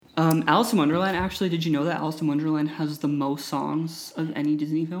Alice in Wonderland, actually, did you know that Alice in Wonderland has the most songs of any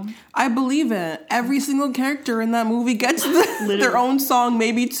Disney film? I believe it. Every single character in that movie gets their own song,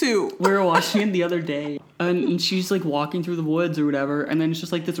 maybe two. We were watching it the other day, and she's like walking through the woods or whatever, and then it's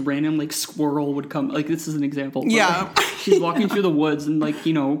just like this random like squirrel would come. Like, this is an example. But, yeah. Like, she's walking through the woods, and like,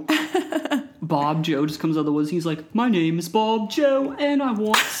 you know, Bob Joe just comes out of the woods. And he's like, "My name is Bob Joe, and I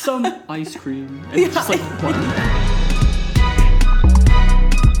want some ice cream." And it's just like, what?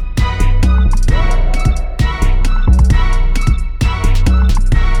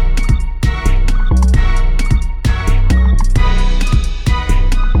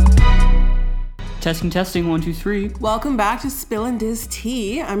 Testing, 1, 2, 3. Welcome back to Spillin' Diz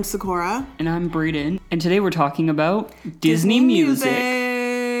Tea. I'm Sakura. And I'm Brayden. And today we're talking about Disney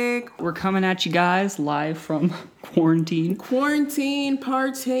music. We're coming at you guys live from quarantine. Quarantine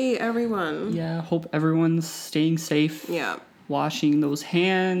party, everyone. Yeah, hope everyone's staying safe. Yeah. Washing those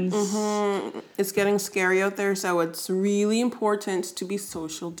hands. Mm-hmm. It's getting scary out there, so it's really important to be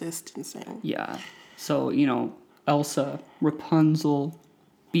social distancing. Yeah. So, you know, Elsa, Rapunzel,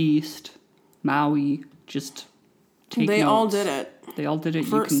 Beast, Maui, just take They notes. all did it. They all did it.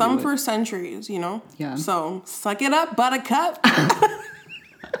 For you can some do it. for centuries, you know? Yeah. So, suck it up, buttercup.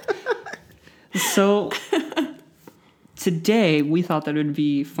 So, today we thought that it would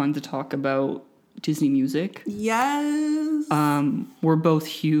be fun to talk about Disney music. Yes. We're both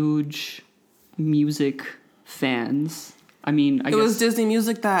huge music fans. I mean, it was Disney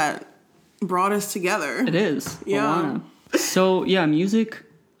music that brought us together. It is. Yeah. Moana. So, yeah, music,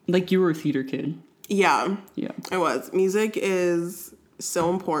 like, you were a theater kid. Yeah. Yeah. It was. Music is so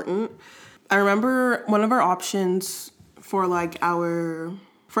important. I remember one of our options for like our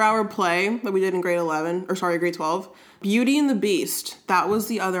play that we did in grade 12, Beauty and the Beast. That was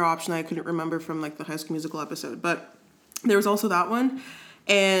the other option I couldn't remember from like the High School Musical episode, but there was also that one.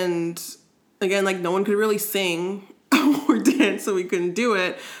 And again, like no one could really sing or dance, so we couldn't do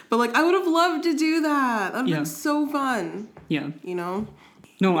it. But like I would have loved to do that. That would have been so fun. Yeah. You know?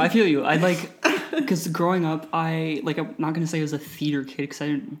 No, I feel you. I like, because growing up, I'm not going to say I was a theater kid because I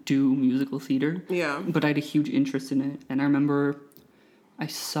didn't do musical theater. Yeah. But I had a huge interest in it. And I remember I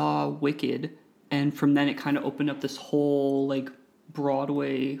saw Wicked, and from then it kind of opened up this whole, like,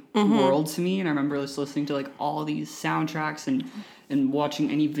 Broadway world to me. And I remember just listening to, like, all these soundtracks and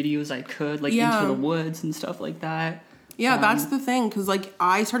watching any videos I could, like, Into the Woods and stuff like that. Yeah, that's the thing, because, like,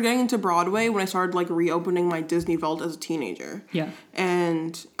 I started getting into Broadway when I started, like, reopening my Disney Vault as a teenager. Yeah.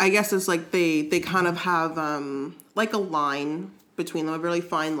 And I guess it's, like, they kind of have, like, a line between them, a really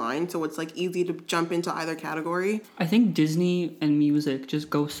fine line, so it's, like, easy to jump into either category. I think Disney and music just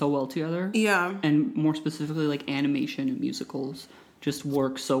go so well together. Yeah. And more specifically, like, animation and musicals just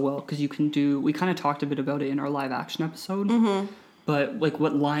work so well, because you can do... We kind of talked a bit about it in our live-action episode. Mm-hmm. But, like,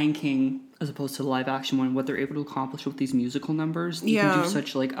 what Lion King, as opposed to the live-action one, what they're able to accomplish with these musical numbers, you can do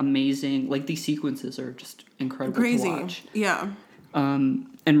such, like, amazing... Like, these sequences are just incredible to watch. Yeah.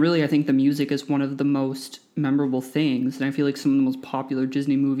 And really, I think the music is one of the most memorable things, and I feel like some of the most popular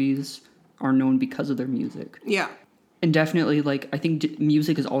Disney movies are known because of their music. Yeah. And definitely, like, I think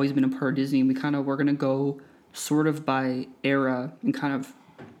music has always been a part of Disney, and we're going to go sort of by era and kind of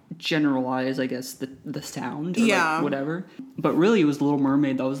generalize, I guess, the sound or like whatever. But really, it was Little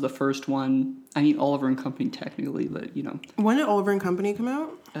Mermaid that was the first one. I mean, Oliver and Company technically, but you know. When did Oliver and Company come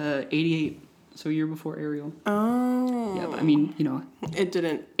out? 88, so a year before Ariel. Oh. Yeah, but I mean, you know. It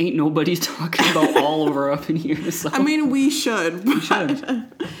didn't. Ain't nobody talking about Oliver up in here. So. I mean, we should. We should.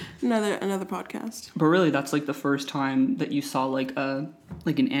 Another podcast. But really, that's like the first time that you saw like an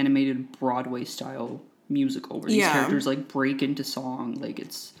animated Broadway style musical where these characters like break into song. Like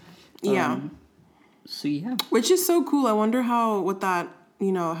it's so yeah, which is so cool. I wonder how that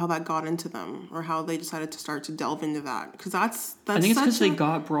got into them, or how they decided to start to delve into that, because that's I think it's because they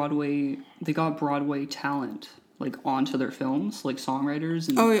got Broadway talent like onto their films, like songwriters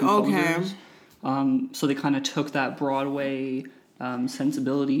and composers. So they kind of took that Broadway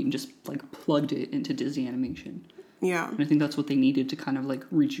sensibility and just like plugged it into Disney animation. Yeah, and I think that's what they needed to kind of like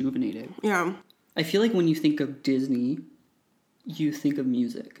rejuvenate it. Yeah. I feel like when you think of Disney, you think of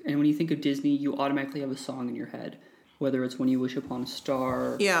music. And when you think of Disney, you automatically have a song in your head. Whether it's When You Wish Upon a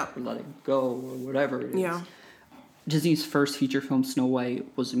Star, or Let It Go, or whatever it is. Yeah. Disney's first feature film, Snow White,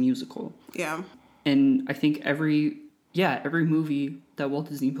 was a musical. Yeah. And I think every movie that Walt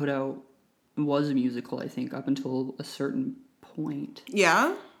Disney put out was a musical, I think, up until a certain point.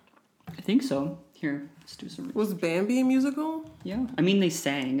 Yeah? I think so. Here, let's do some... Was Bambi a musical? Yeah. I mean, they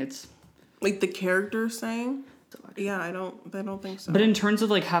sang. It's... Like the characters sang? So Yeah, I don't think so. But in terms of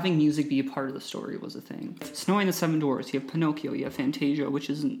like having music be a part of the story was a thing. Snow White and the Seven Dwarfs, you have Pinocchio, you have Fantasia, which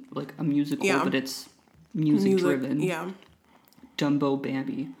isn't like a musical, but it's music driven. Yeah. Dumbo,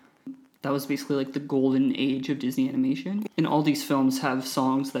 Bambi. That was basically like the golden age of Disney animation. And all these films have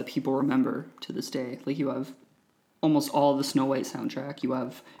songs that people remember to this day. Like you have almost all the Snow White soundtrack. You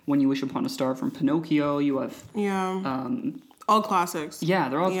have When You Wish Upon a Star from Pinocchio. You have... Yeah. All classics. Yeah,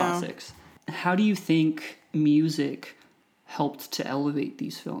 they're all classics. How do you think music helped to elevate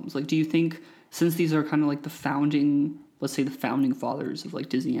these films? Like, do you think, since these are kind of like the founding, let's say the founding fathers of like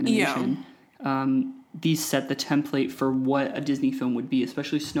Disney animation, these set the template for what a Disney film would be,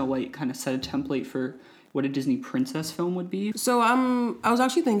 especially Snow White kind of set a template for what a Disney princess film would be? So I was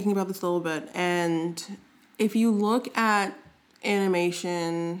actually thinking about this a little bit, and if you look at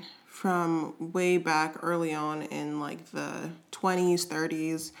animation from way back early on in like the 20s,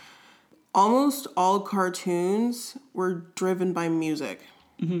 30s, almost all cartoons were driven by music.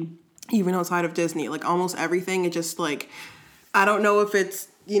 Mm-hmm. Even outside of Disney, like almost everything, it just like, I don't know if it's,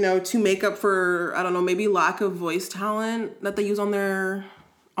 to make up for, I don't know, maybe lack of voice talent that they use on their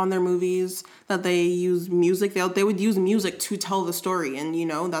movies, that they use music. They would use music to tell the story. And,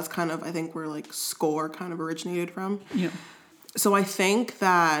 that's kind of, I think, where like score kind of originated from. Yeah. So I think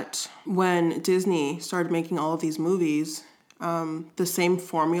that when Disney started making all of these movies, the same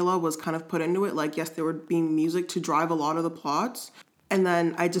formula was kind of put into it. Like, yes, there would be music to drive a lot of the plots. And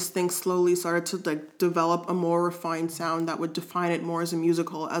then I just think slowly started to like develop a more refined sound that would define it more as a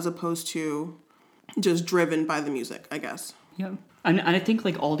musical as opposed to just driven by the music, I guess. Yeah. And I think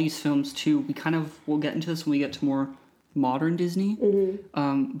like all these films too, we'll get into this when we get to more modern Disney.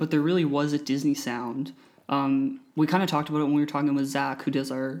 Mm-hmm. But there really was a Disney sound. We kind of talked about it when we were talking with Zach, who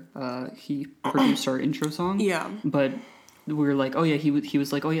does he produced our intro song. Yeah. But we were like, oh yeah, he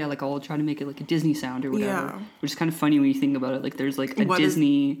was like, oh yeah, like I'll try to make it like a Disney sound or whatever. Yeah. Which is kind of funny when you think about it. Like there's like a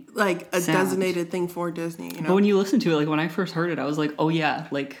Disney like a sound. Designated thing for Disney, But when you listen to it, like when I first heard it, I was like, oh yeah,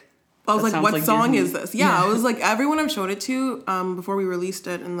 like I was like, what song is this? Yeah, I was like, everyone I've showed it to before we released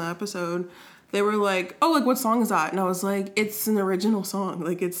it in the episode, they were like, oh, like what song is that? And I was like, it's an original song.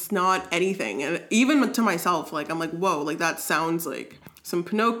 Like it's not anything. And even to myself, like I'm like, whoa, like that sounds like some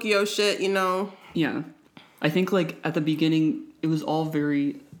Pinocchio shit, Yeah. I think, like, at the beginning, it was all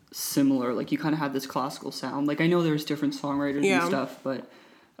very similar. Like, you kind of had this classical sound. Like, I know there's different songwriters and stuff, but...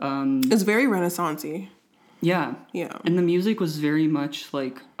 it's very Renaissance-y. Yeah. Yeah. And the music was very much,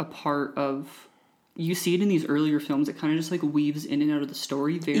 like, a part of... You see it in these earlier films. It kind of just, like, weaves in and out of the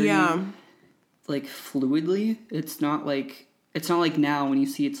story very, like, fluidly. It's not like now when you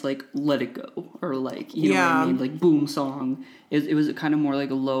see it's, like, Let It Go. Or, like, you know what I mean? Like, boom song. It was kind of more,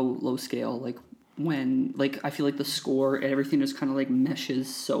 like, a low scale, like... when like I feel like the score and everything just kind of like meshes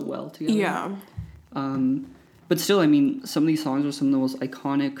so well together. Yeah. But still, I mean, some of these songs are some of the most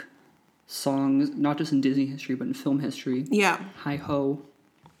iconic songs, not just in Disney history, but in film history. Yeah. Hi Ho.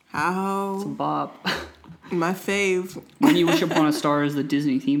 How? It's a bop. My fave. When You Wish Upon a Star is the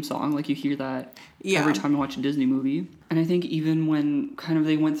Disney theme song. Like you hear that every time I watch a Disney movie. And I think even when kind of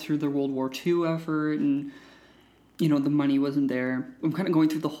they went through the World War II effort and the money wasn't there. I'm kind of going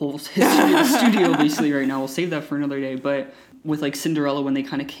through the whole history of the studio basically right now. We'll save that for another day. But with like Cinderella, when they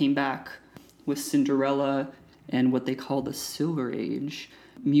kind of came back with Cinderella and what they call the Silver Age,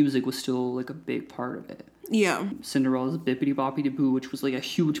 music was still like a big part of it. Yeah. Cinderella's Bippity Boppity Boo, which was like a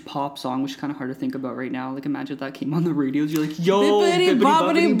huge pop song, which is kind of hard to think about right now. Like imagine if that came on the radios. You're like, yo, Bippity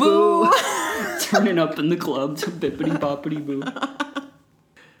Boppity Boo. Turning up in the club to Bippity Boppity Boo.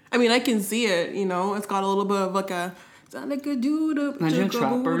 I mean, I can see it, It's got a little bit of like a... Imagine a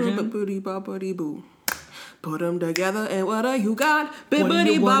trap version. Bippity-boppity-boo. Put them together and what do you got?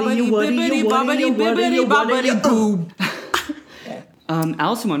 Bippity-boppity, bippity-boppity, bippity-boppity-boo.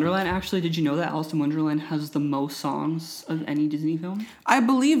 Alice in Wonderland, actually, did you know that Alice in Wonderland has the most songs of any Disney film? I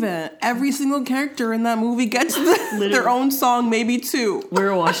believe it. Every single character in that movie gets their own song, maybe two. We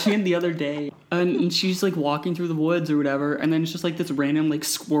were watching it the other day, and she's like walking through the woods or whatever, and then it's just like this random like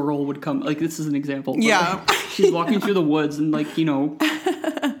squirrel would come. Like this is an example. Yeah. Like, she's walking through the woods, and like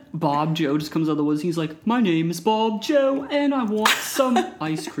Bob Joe just comes out of the woods. And he's like, "My name is Bob Joe, and I want some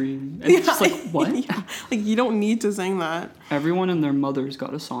ice cream." And it's just like, what? Yeah. Like you don't need to sing that. Everyone and their mother's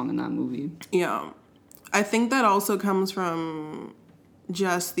got a song in that movie. Yeah, I think that also comes from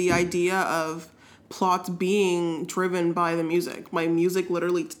just the idea of plots being driven by the music. My music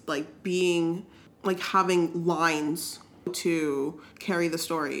literally like being like having lines to carry the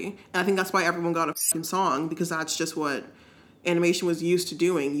story, and I think that's why everyone got a fucking song, because that's just what animation was used to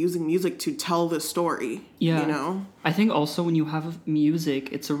doing, using music to tell the story. Yeah. I think also when you have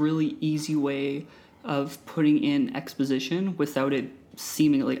music, it's a really easy way of putting in exposition without it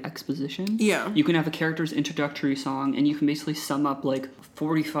seeming like exposition. Yeah. You can have a character's introductory song, and you can basically sum up like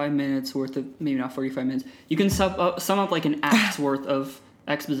 45 minutes worth of, maybe not 45 minutes, you can sum up like an act's worth of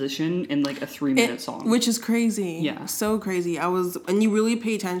exposition in like a 3-minute song. Which is crazy. Yeah. So crazy. And you really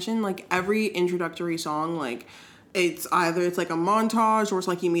pay attention, like every introductory song, like it's either it's like a montage or it's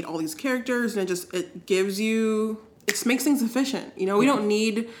like you meet all these characters and it gives you, it makes things efficient. You know, we don't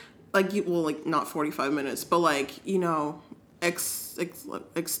need like not 45 minutes, but like, you know,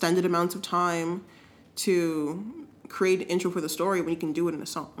 extended amounts of time to create an intro for the story when you can do it in a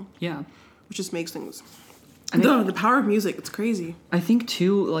song. Yeah. Which just makes things... The power of music, it's crazy. I think,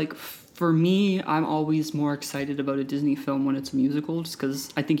 too, like, for me, I'm always more excited about a Disney film when it's a musical, just because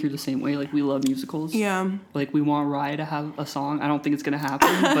I think you're the same way. Like, we love musicals. Yeah. Like, we want Raya to have a song. I don't think it's going to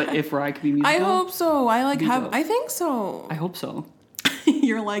happen, but if Raya could be musical... I hope so. I think so. I hope so.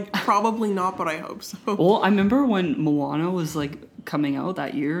 You're like, probably not, but I hope so. Well, I remember when Moana was, like, coming out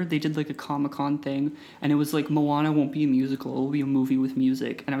that year, they did, like, a Comic-Con thing, and it was, like, Moana won't be a musical, it will be a movie with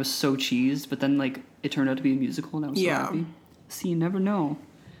music, and I was so cheesed, but then, like, it turned out to be a musical, and I was so happy. See, you never know.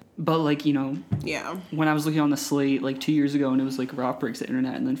 But, like, you know, when I was looking on the slate, like, 2 years ago, and it was, like, Rock Breaks the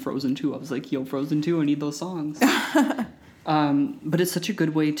Internet, and then Frozen 2, I was like, yo, Frozen 2, I need those songs. But it's such a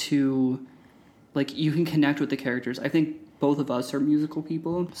good way to, like, you can connect with the characters. I think both of us are musical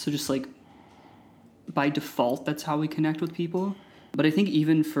people, so just, like, by default, that's how we connect with people. But I think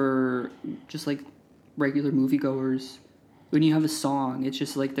even for just, like, regular moviegoers, when you have a song, it's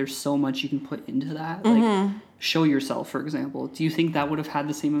just, like, there's so much you can put into that. Like, Show Yourself, for example. Do you think that would have had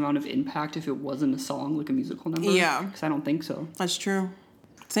the same amount of impact if it wasn't a song, like a musical number? Yeah. Because I don't think so. That's true.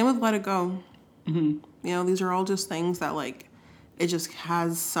 Same with Let It Go. Mm-hmm. You know, these are all just things that, like, it just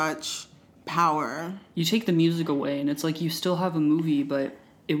has such power. You take the music away, and it's like you still have a movie, but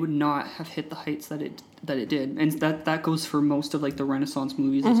it would not have hit the heights that it did. And that goes for most of, like, the Renaissance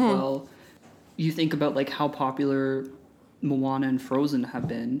movies as well. You think about, like, how popular Moana and Frozen have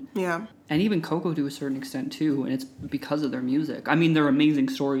been. Yeah. And even Coco to a certain extent, too. And it's because of their music. I mean, they're amazing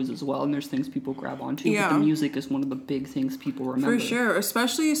stories as well, and there's things people grab onto. Yeah. But the music is one of the big things people remember. For sure.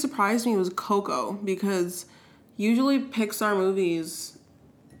 Especially surprised me was Coco, because usually Pixar movies...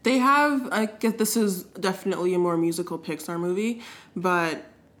 They have, I guess this is definitely a more musical Pixar movie, but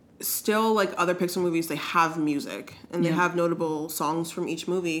still, like other Pixar movies, they have music, and they have notable songs from each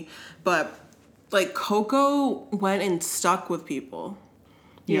movie, but, like, Coco went and stuck with people.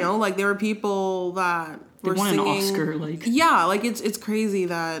 You know, like, there were people that were singing... They won an Oscar, like... Yeah, like, it's crazy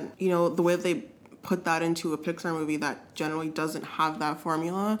that, you know, the way that they put that into a Pixar movie that generally doesn't have that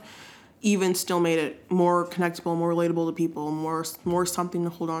formula... even still made it more connectable, more relatable to people, more something to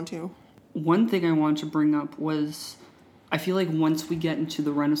hold on to. One thing I wanted to bring up was, I feel like once we get into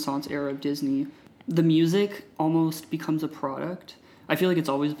the Renaissance era of Disney, the music almost becomes a product. I feel like it's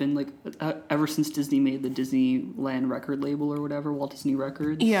always been, like, ever since Disney made the Disneyland record label or whatever, Walt Disney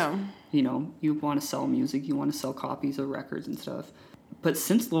Records. Yeah. You know, you want to sell music, you want to sell copies of records and stuff. But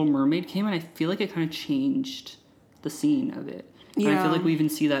since Little Mermaid came in, I feel like it kind of changed the scene of it. Yeah. And I feel like we even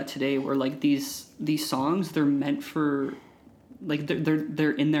see that today, where, like, these songs, they're meant for, like,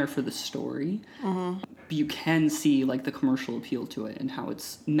 they're in there for the story. Mm-hmm. But you can see, like, the commercial appeal to it and how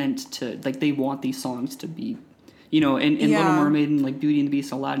it's meant to, like, they want these songs to be, you know, in Little Mermaid and, like, Beauty and the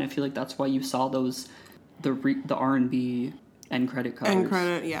Beast and Aladdin. I feel like that's why you saw those the R&B end credit covers. End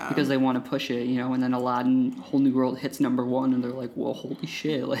credit, yeah. Because they want to push it, you know. And then Aladdin, Whole New World hits #1, and they're like, "Whoa, holy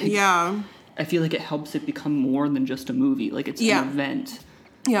shit!" Like, yeah. I feel like it helps it become more than just a movie. Like, it's an event.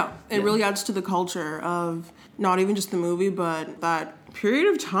 Yeah, it really adds to the culture of not even just the movie, but that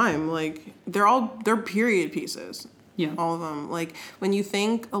period of time. Like, they're period pieces. Yeah. All of them. Like, when you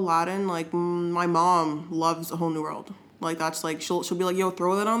think Aladdin, like, my mom loves A Whole New World. Like, that's like, she'll be like, yo,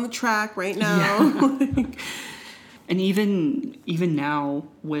 throw that on the track right now. Yeah. Like, and even now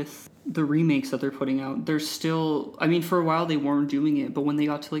with the remakes that they're putting out, there's still, I mean, for a while they weren't doing it, but when they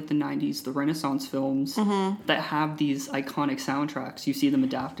got to, like, the 90s, the Renaissance films that have these iconic soundtracks, you see them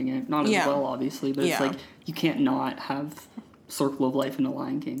adapting it. Not as well, obviously, but it's like, you can't not have Circle of Life and The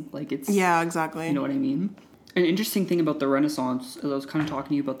Lion King. Like, it's... Yeah, exactly. You know what I mean? An interesting thing about the Renaissance, as I was kind of talking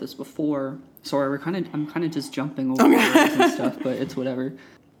to you about this before, sorry, I'm kind of just jumping over words and stuff, but it's whatever.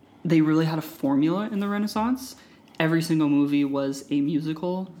 They really had a formula in the Renaissance. Every single movie was a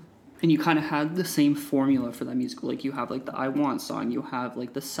musical, and you kind of had the same formula for that musical. Like, you have, like, the I Want song, you have,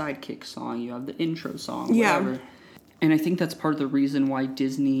 like, the sidekick song, you have the intro song, whatever. Yeah. And I think that's part of the reason why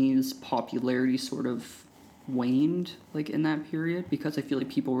Disney's popularity sort of waned, like, in that period, because I feel like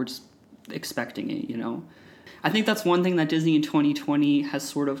people were just expecting it, you know? I think that's one thing that Disney in 2020 has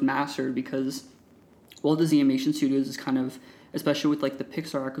sort of mastered, because Walt Disney Animation Studios is kind of, especially with like the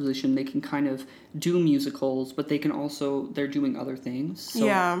Pixar acquisition, they can kind of do musicals, but they can also, they're doing other things. So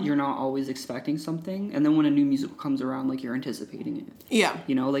you're not always expecting something. And then when a new musical comes around, like you're anticipating it. Yeah.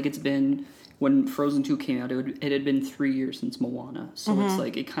 You know, like it's been, when Frozen 2 came out, it had been 3 years since Moana. So it's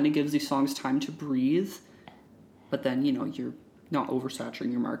like, it kind of gives these songs time to breathe. But then, you know, you're not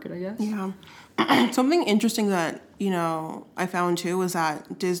oversaturating your market, I guess. Yeah. Something interesting that, you know, I found too was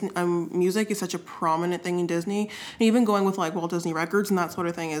that Disney music is such a prominent thing in Disney. And even going with like Walt Disney Records and that sort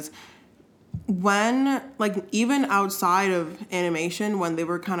of thing is when, like, even outside of animation, when they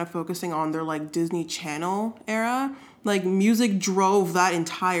were kind of focusing on their like Disney Channel era, like music drove that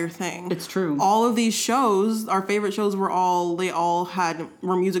entire thing. It's true. All of these shows, our favorite shows were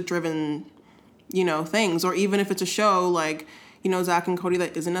music driven, you know, things. Or even if it's a show like, you know, Zack and Cody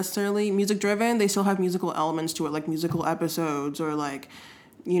that isn't necessarily music driven, they still have musical elements to it, like musical episodes or like,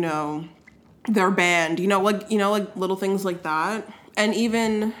 you know, their band, like little things like that. And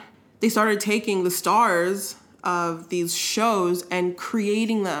even they started taking the stars of these shows and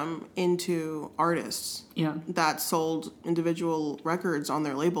creating them into artists. Yeah. That sold individual records on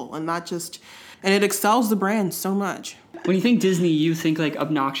their label, and it excels the brand so much. When you think Disney, you think like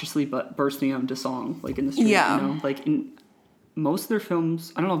obnoxiously bursting out into song, like in the street, Yeah. you know, like in most of their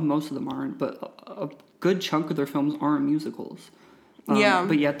films, I don't know if most of them aren't, but a good chunk of their films aren't musicals. Yeah.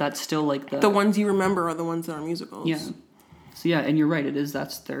 But yet that's still like the ones you remember are the ones that are musicals. Yeah. So yeah, and you're right,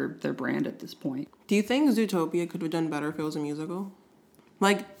 that's their brand at this point. Do you think Zootopia could have done better if it was a musical?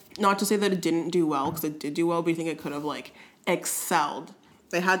 Like, not to say that it didn't do well, because it did do well, but you think it could have, like, excelled?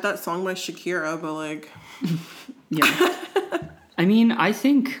 They had that song by Shakira, but, like... Yeah. I mean, I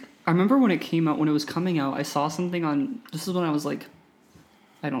remember when it was coming out, I saw something on... This is when I was, like...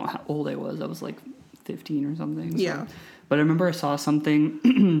 I don't know how old I was. I was, like, 15 or something. So. Yeah. But I remember I saw something...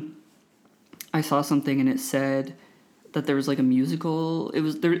 and it said... that there was like a musical. It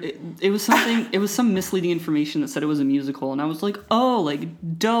was something. It was some misleading information that said it was a musical, and I was like, oh, like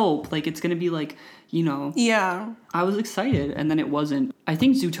dope. Like it's gonna be like, you know. Yeah. I was excited, and then it wasn't. I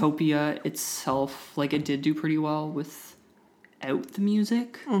think Zootopia itself, like it did do pretty well without the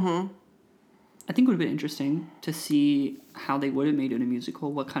music. Mm-hmm. I think it would have been interesting to see how they would have made it a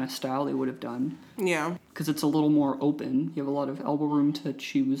musical, what kind of style they would have done. Yeah. Because it's a little more open. You have a lot of elbow room to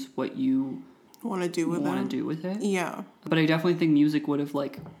choose what you want to do with it. Yeah. But I definitely think music would have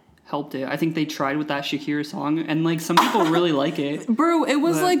like helped it. I think they tried with that Shakira song, and like some people really like it. Bro, it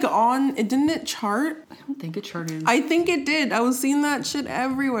was didn't it chart? I don't think it charted. I think it did. I was seeing that shit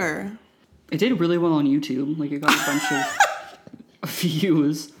everywhere. It did really well on YouTube. Like it got a bunch of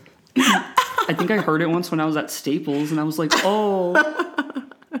views. I think I heard it once when I was at Staples, and I was like, oh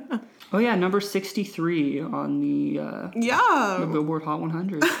yeah, number 63 on the Billboard Hot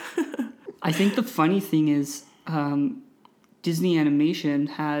 100. I think the funny thing is Disney Animation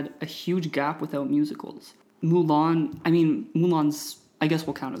had a huge gap without musicals. Mulan's, I guess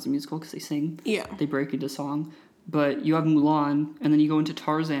will count as a musical because they sing. Yeah. They break into song. But you have Mulan, and then you go into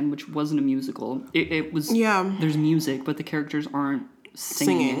Tarzan, which wasn't a musical. It was... Yeah. There's music, but the characters aren't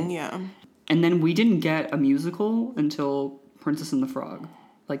singing. Yeah. And then we didn't get a musical until Princess and the Frog.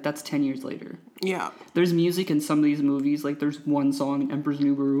 Like, that's 10 years later. Yeah. There's music in some of these movies. Like, there's one song in Emperor's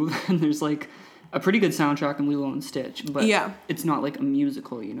New Groove, and there's, like, a pretty good soundtrack in Lilo and Stitch. But it's not, like, a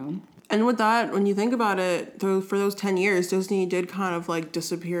musical, you know? And with that, when you think about it, for those 10 years, Disney did kind of, like,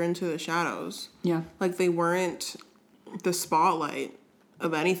 disappear into the shadows. Yeah. Like, they weren't the spotlight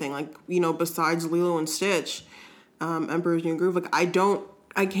of anything. Like, you know, besides Lilo and Stitch, Emperor's New Groove, like, I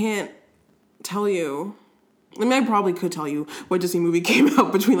can't tell you... I mean, I probably could tell you what Disney movie came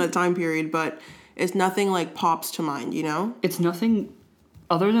out between that time period, but it's nothing like pops to mind, you know? It's nothing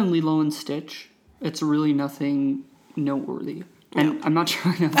other than Lilo and Stitch. It's really nothing noteworthy. And I'm not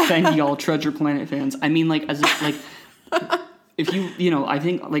trying to offend y'all Treasure Planet fans. I mean, like, as if, like, if you know, I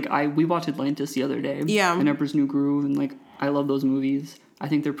think, like, we watched Atlantis the other day. Yeah. And Emperor's New Groove, and, like, I love those movies. I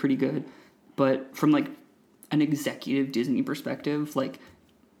think they're pretty good. But from, like, an executive Disney perspective, like,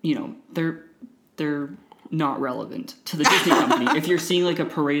 you know, they're not relevant to the Disney company. If you're seeing like a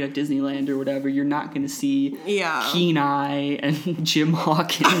parade at Disneyland or whatever, you're not going to see Kenai and Jim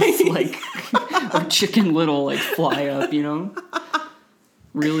Hawkins like or Chicken Little like fly up, you know?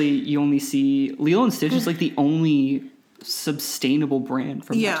 Really, you only see Lilo and Stitch is like the only sustainable brand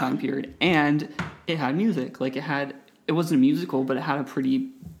from that time period, and it had music. Like it wasn't a musical, but it had a pretty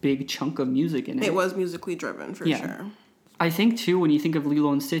big chunk of music in it. It was musically driven for sure. I think, too, when you think of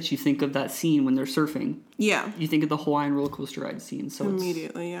Lilo and Stitch, you think of that scene when they're surfing. Yeah. You think of the Hawaiian roller coaster ride scene. So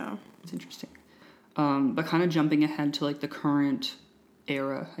immediately, it's interesting. But kind of jumping ahead to, like, the current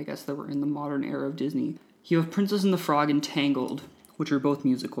era, I guess, that we're in the modern era of Disney. You have Princess and the Frog and Tangled, which are both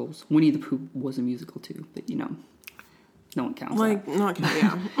musicals. Winnie the Pooh was a musical too, but no one counts Like, that. not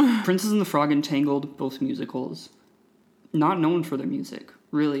counting, yeah. Princess and the Frog and Tangled, both musicals. Not known for their music,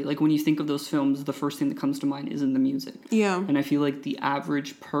 really. Like, when you think of those films, the first thing that comes to mind isn't the music. Yeah. And I feel like the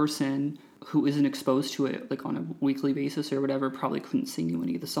average person who isn't exposed to it, like, on a weekly basis or whatever, probably couldn't sing you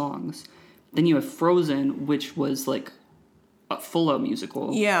any of the songs. Then you have Frozen, which was, like, a full-out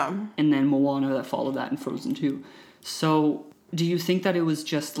musical. Yeah. And then Moana that followed that, and Frozen 2. So, do you think that it was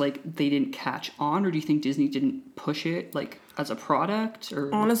just, like, they didn't catch on, or do you think Disney didn't push it, like, as a product?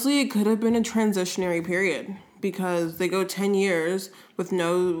 Or Honestly, it could have been a transitionary period because they go 10 years with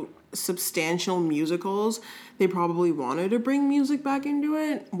no substantial musicals. They probably wanted to bring music back into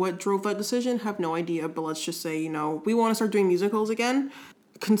it. What drove that decision? Have no idea, but let's just say, we want to start doing musicals again.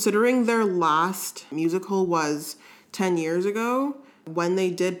 Considering their last musical was 10 years ago, when they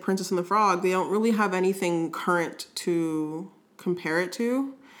did Princess and the Frog, they don't really have anything current to compare it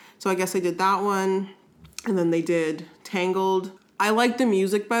to. So I guess they did that one, and then they did Tangled. I like the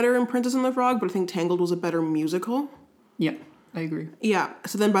music better in Princess and the Frog, but I think Tangled was a better musical. Yeah, I agree. Yeah,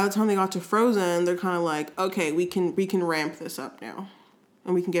 so then by the time they got to Frozen, they're kind of like, okay, we can ramp this up now,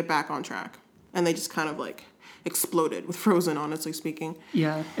 and we can get back on track. And they just kind of like exploded with Frozen, honestly speaking.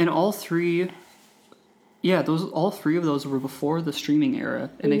 Yeah, and all three of those were before the streaming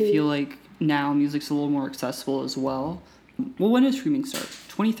era, and I feel like now music's a little more accessible as well. Well, when did streaming start?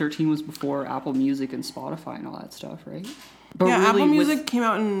 2013 was before Apple Music and Spotify and all that stuff, right? But yeah, really Apple Music came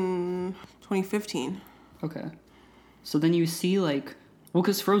out in 2015. Okay. So then you see, like, well,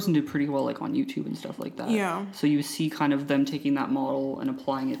 because Frozen did pretty well, like, on YouTube and stuff like that. Yeah. So you see kind of them taking that model and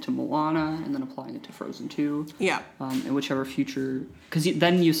applying it to Moana and then applying it to Frozen 2. Yeah. And whichever future... Because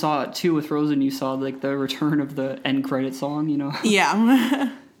then you saw it, too, with Frozen. You saw, like, the return of the end credit song,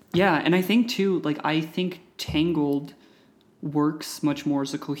 Yeah. Yeah, and I think, too, like, I think Tangled works much more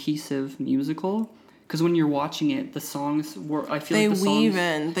as a cohesive musical. Because when you're watching it, the songs were... I feel they like the weave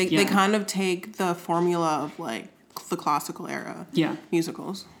songs, in. They kind of take the formula of, like, the classical era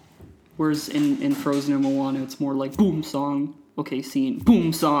musicals. Whereas in Frozen and Moana, it's more like boom song, okay scene,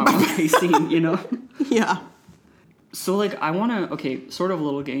 boom song, okay scene, Yeah. So like I want to, sort of a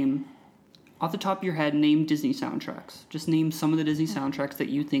little game. Off the top of your head, name Disney soundtracks. Just name some of the Disney soundtracks that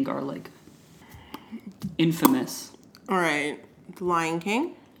you think are like infamous. All right. The Lion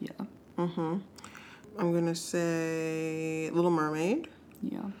King. Yeah. Mm-hmm. I'm going to say Little Mermaid.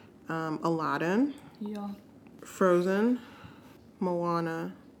 Yeah. Aladdin. Yeah. Frozen,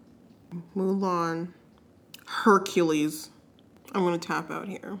 Moana, Mulan, Hercules. I'm going to tap out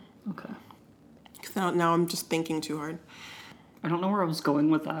here. Okay. Because now I'm just thinking too hard. I don't know where I was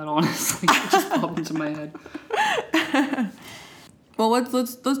going with that, honestly. It just popped into my head. Well,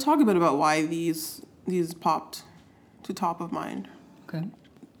 let's talk a bit about why these popped to top of mind. Okay.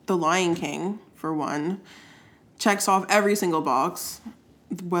 The Lion King, for one, checks off every single box.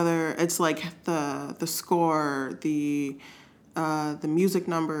 Whether it's like the score, the music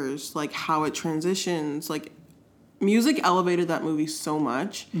numbers, like how it transitions, like music elevated that movie so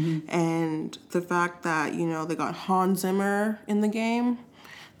much. Mm-hmm. And the fact that, they got Hans Zimmer in the game,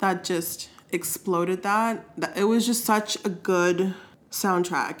 that just exploded that. It was just such a good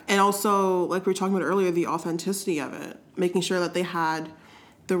soundtrack. And also, like we were talking about earlier, the authenticity of it, making sure that they had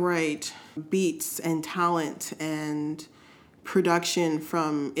the right beats and talent and production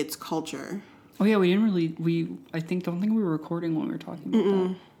from its culture. Oh yeah, don't think we were recording when we were talking about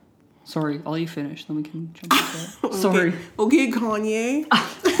that. Sorry, I'll let you finish, then we can jump into that. Sorry. Okay, Kanye.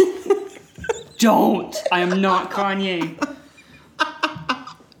 Don't! I am not Kanye.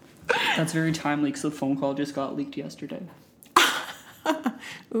 That's very timely because the phone call just got leaked yesterday.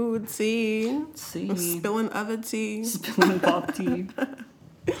 Ooh, see. Spilling other tea. Spilling pop tea.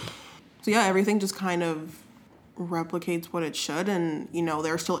 So yeah, everything just kind of replicates what it should, and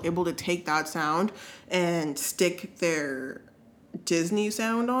they're still able to take that sound and stick their Disney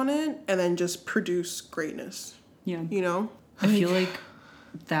sound on it and then just produce greatness. Yeah. I feel like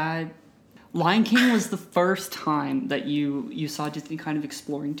that Lion King was the first time that you saw Disney kind of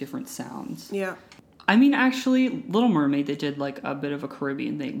exploring different sounds. Yeah. I mean, actually, Little Mermaid, they did like a bit of a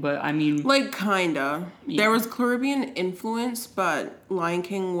Caribbean thing, but I mean... Like, kinda. Yeah. There was Caribbean influence, but Lion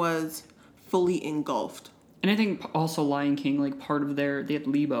King was fully engulfed. And I think also Lion King, like, part of they had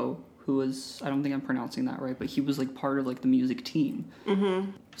Lebo, who was, I don't think I'm pronouncing that right, but he was, like, part of, like, the music team.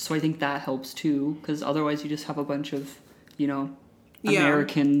 Mm-hmm. So I think that helps, too, because otherwise you just have a bunch of,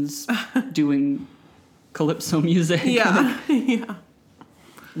 Americans doing calypso music. Yeah, yeah.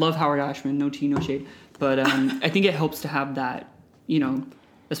 Love Howard Ashman, no tea, no shade. But I think it helps to have that, you know,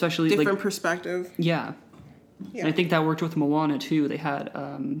 especially different like perspective. Yeah. And I think that worked with Moana too. They had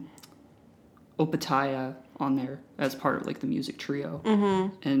Opataya on there as part of like the music trio.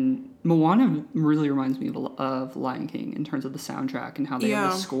 And Moana really reminds me of Lion King in terms of the soundtrack and how they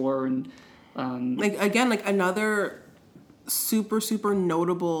have the score and like again, like another super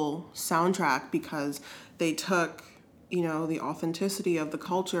notable soundtrack because they took, you know, the authenticity of the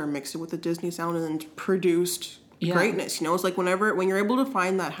culture, mixed it with the Disney sound, and produced greatness. You know, it's like when you're able to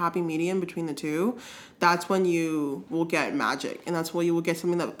find that happy medium between the two, that's when you will get magic, and that's when you will get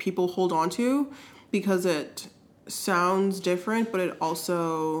something that people hold on to because it sounds different, but it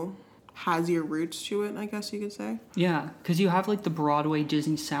also has your roots to it, I guess you could say. Yeah, because you have like the Broadway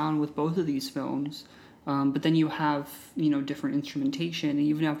Disney sound with both of these films, but then you have, you know, different instrumentation, and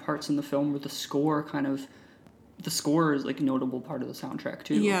you even have parts in the film where the score is like a notable part of the soundtrack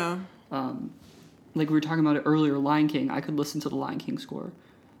too. Yeah. Like we were talking about it earlier, Lion King, I could listen to the Lion King score.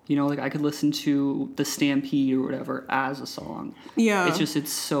 You know, like I could listen to the Stampede or whatever as a song. Yeah.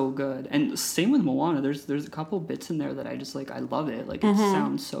 It's so good. And same with Moana. There's a couple bits in there that I just like, I love it. Like it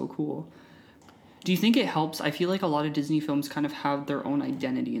sounds so cool. Do you think it helps? I feel like a lot of Disney films kind of have their own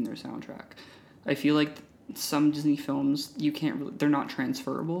identity in their soundtrack. I feel like some Disney films, they're not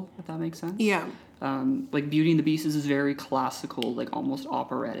transferable, if that makes sense. Yeah. Like Beauty and the Beast is very classical, like almost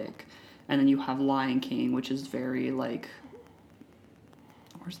operatic. And then you have Lion King, which is very like,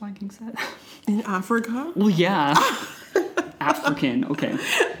 where's Lion King set? In Africa? Well, yeah. African, okay.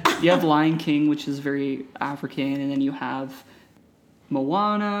 You have Lion King, which is very African, and then you have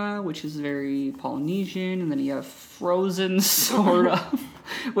Moana, which is very Polynesian, and then you have Frozen, sort of,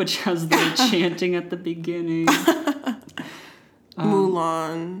 which has the chanting at the beginning.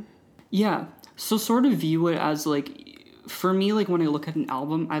 Mulan. Yeah. So sort of view it as like, for me, like when I look at an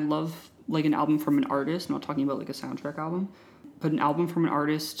album, I love like an album from an artist. I'm not talking about like a soundtrack album, but an album from an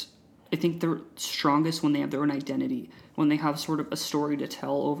artist, I think they're strongest when they have their own identity, when they have sort of a story to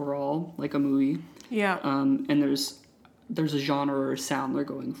tell overall, like a movie. Yeah. And there's a genre or a sound they're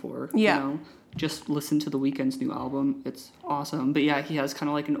going for. Yeah. You know? Just listen to The Weeknd's new album. It's awesome. But yeah, he has kind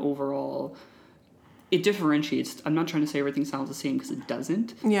of like an overall, it differentiates. I'm not trying to say everything sounds the same because it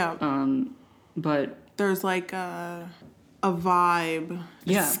doesn't. Yeah. But there's like a vibe,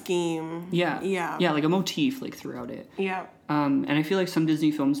 a scheme. Yeah. Yeah. Yeah, like a motif like throughout it. Yeah. And I feel like some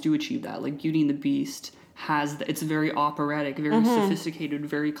Disney films do achieve that. Like Beauty and the Beast it's very operatic, very sophisticated,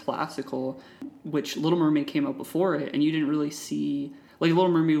 very classical, which Little Mermaid came out before it, and you didn't really see, like Little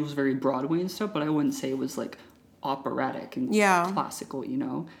Mermaid was very Broadway and stuff, but I wouldn't say it was like operatic and classical, you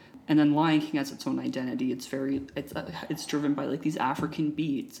know? And then Lion King has its own identity. It's driven by like these African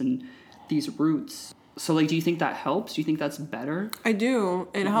beats and these roots. So like, do you think that helps? Do you think that's better? I do.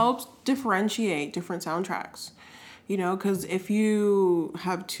 It helps differentiate different soundtracks. You know, because if you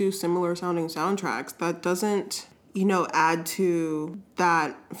have two similar sounding soundtracks, that doesn't, you know, add to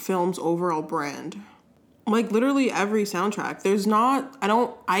that film's overall brand. Like literally every soundtrack,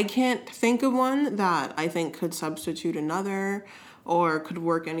 I can't think of one that I think could substitute another or could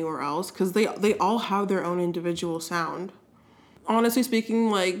work anywhere else, because they all have their own individual sound. Honestly speaking,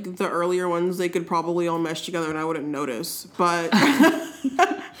 like the earlier ones, they could probably all mesh together and I wouldn't notice, but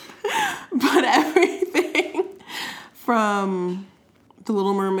but everything from The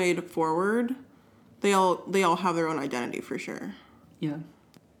Little Mermaid forward, they all have their own identity for sure. Yeah.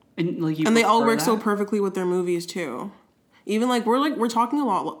 And they all work so perfectly with their movies too. Even we're talking a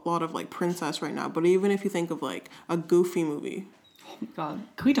lot of like princess right now, but even if you think of like a Goofy movie. Oh my god.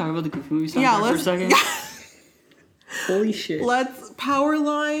 Can we talk about the Goofy movie soundtrack for a second? Yeah. Holy shit. Let's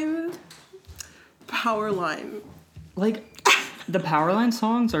Powerline. Like the Powerline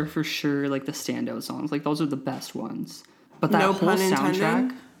songs are for sure like the standout songs. Like those are the best ones. But that whole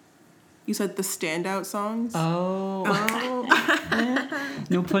soundtrack. You said the standout songs? Oh.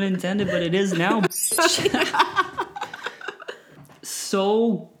 No pun intended, but it is now.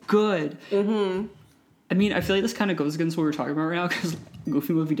 So good. Mm-hmm. I mean, I feel like this kind of goes against what we're talking about right now, because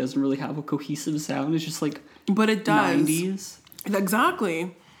Goofy movie doesn't really have a cohesive sound. It's just like, but it does. 90s.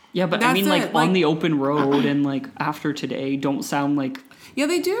 Exactly. Yeah, but I mean, like On the Open Road and like After Today don't sound like. Yeah,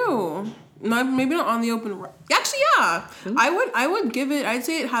 they do. Maybe not On the Open Road. Actually, yeah. Really? I would give it, I'd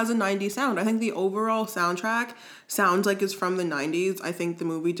say it has a 90s sound. I think the overall soundtrack sounds like it's from the 90s. I think the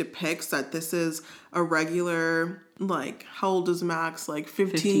movie depicts that this is a regular, like, how old is Max? Like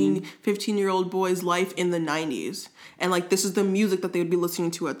 15-year-old boy's life in the 90s. And like, this is the music that they would be listening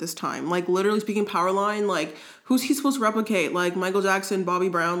to at this time. Like, literally speaking, Powerline, like, who's he supposed to replicate? Like, Michael Jackson, Bobby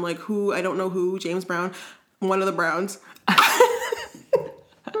Brown, like who, I don't know who, James Brown, one of the Browns.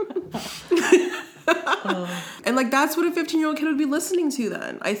 And like that's what a 15-year-old kid would be listening to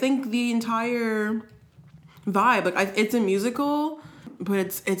then. I think the entire vibe, like it's a musical,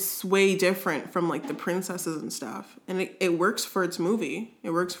 but it's way different from like the princesses and stuff. And it works for its movie.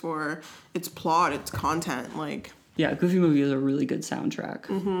 It works for its plot, its content. Like Yeah, Goofy Movie is a really good soundtrack.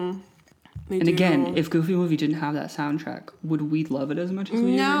 Mm-hmm. And again, if Goofy Movie didn't have that soundtrack, would we love it as much as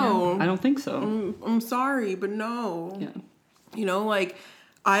we do right now? I don't think so. I'm sorry, but no. Yeah. You know, like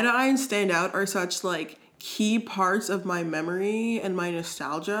Eye to Eye and Stand Out are such like key parts of my memory and my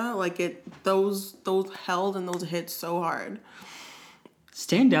nostalgia. Like those held and those hit so hard.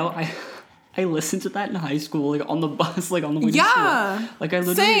 Stand Out, I listened to that in high school, like on the bus, like on the way to school. Like I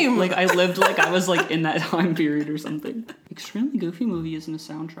literally, same. Like I lived like I was like in that time period or something. Extremely Goofy Movie isn't a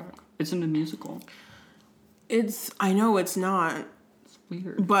soundtrack. It's in a musical. I know it's not. It's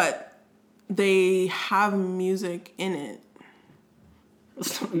weird. But they have music in it.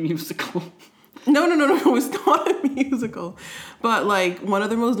 It's not a musical. No, it's not a musical. But like one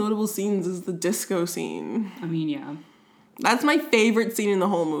of the most notable scenes is the disco scene. I mean, yeah. That's my favorite scene in the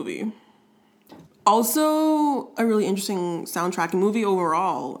whole movie. Also, a really interesting soundtrack and movie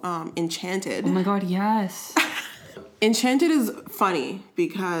overall, Enchanted. Oh my god, yes. Enchanted is funny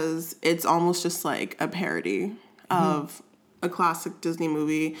because it's almost just like a parody of a classic Disney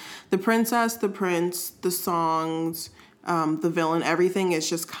movie. The princess, the prince, the songs, the villain, everything is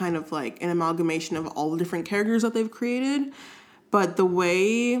just kind of like an amalgamation of all the different characters that they've created. But the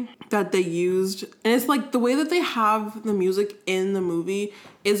way that they used, and it's like the way that they have the music in the movie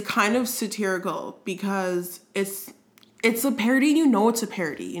is kind of satirical because it's a parody, you know it's a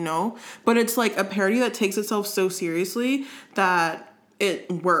parody, you know? But it's like a parody that takes itself so seriously that it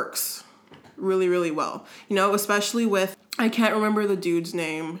works really, really well. You know, especially with, I can't remember the dude's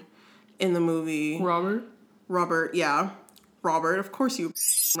name in the movie. Robert, yeah. Robert, of course you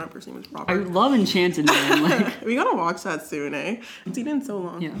remember his name is Robert. I love Enchanted, man. Like, we gotta watch that soon, eh? It's been so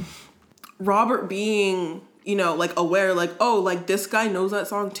long. Yeah. Robert being, you know, like aware, like, oh, like this guy knows that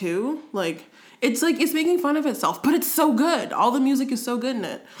song too. Like it's making fun of itself, but it's so good. All the music is so good in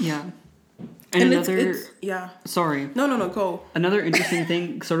it. Yeah. And another, it's yeah. Sorry. No, go. Another interesting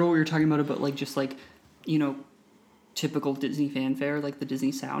thing, sort of what we were talking about like just like, you know, typical Disney fanfare, like the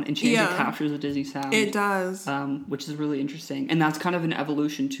Disney sound. Enchanted captures the Disney sound. It does. Which is really interesting. And that's kind of an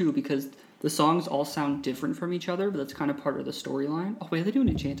evolution too, because the songs all sound different from each other, but that's kind of part of the storyline. Oh wait, they do an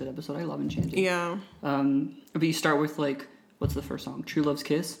Enchanted episode. I love Enchanted. Yeah. But you start with like, what's the first song? True Love's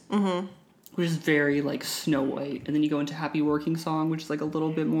Kiss. Mm-hmm. Which is very like Snow White. And then you go into Happy Working Song, which is like a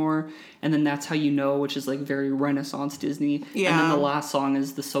little bit more. And then That's How You Know, which is like very Renaissance Disney. Yeah. And then the last song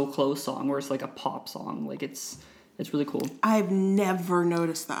is the So Close song, where it's like a pop song. Like it's really cool. I've never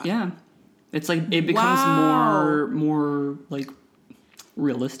noticed that. Yeah. It's like, it becomes more like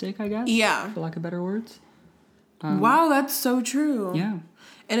realistic, I guess. Yeah. For lack of better words. Wow, that's so true. Yeah.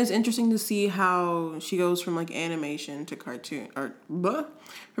 And it's interesting to see how she goes from like animation to cartoon, or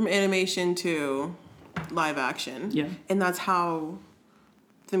from animation to live action. Yeah. And that's how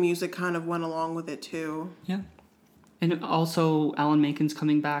the music kind of went along with it too. Yeah. And also, Alan Menken's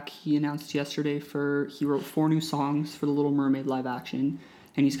coming back. He announced yesterday he wrote 4 new songs for the Little Mermaid live action.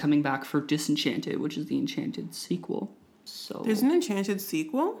 And he's coming back for Disenchanted, which is the Enchanted sequel. So there's an Enchanted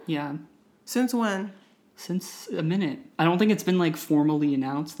sequel? Yeah. Since when? Since a minute. I don't think it's been like formally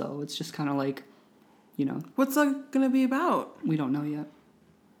announced though. It's just kind of like, you know. What's that gonna be about? We don't know yet.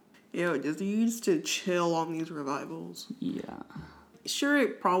 Yo, Disney used to chill on these revivals. Yeah. Sure,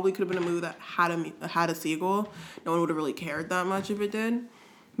 it probably could have been a movie that had a sequel. No one would have really cared that much if it did.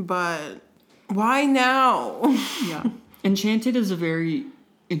 But why now? Yeah. Enchanted is a very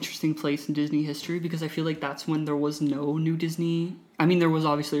interesting place in Disney history because I feel like that's when there was no new Disney. I mean, there was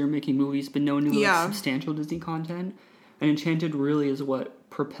obviously they're making movies, but no new like, substantial Disney content. And Enchanted really is what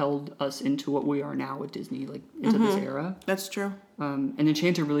propelled us into what we are now with Disney, like into this era. That's true. And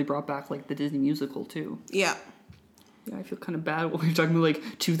Enchanted really brought back like the Disney musical too. Yeah. Yeah, I feel kind of bad when we were talking about like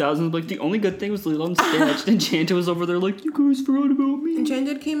 2000s. Like the only good thing was Lilo and Stitch. Enchanted was over there like, you guys forgot about me.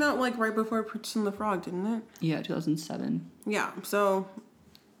 Enchanted came out like right before Princess and the Frog, didn't it? Yeah, 2007. Yeah, so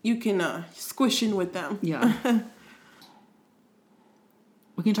you can squish in with them. Yeah.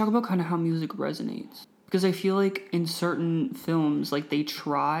 We can talk about kind of how music resonates. Because I feel like in certain films, like they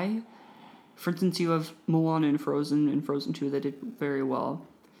try. For instance, you have Moana and Frozen 2 that did very well.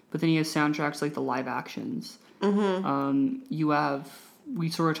 But then you have soundtracks like the live actions. We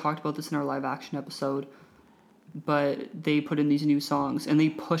sort of talked about this in our live action episode, but they put in these new songs and they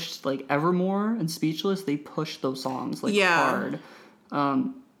pushed like Evermore and Speechless. They pushed those songs like hard.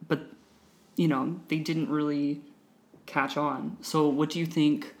 But you know, they didn't really catch on. So what do you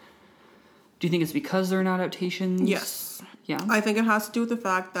think Do you think it's because they're an adaptation? Yes. Yeah. I think it has to do with the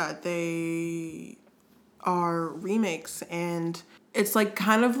fact that they are remakes, and it's like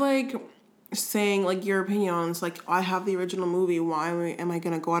kind of like saying like your opinion on it's like, I have the original movie, why am I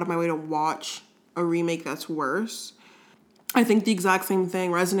gonna go out of my way to watch a remake that's worse? I think the exact same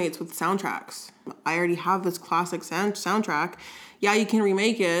thing resonates with soundtracks. I already have this classic soundtrack. Yeah, you can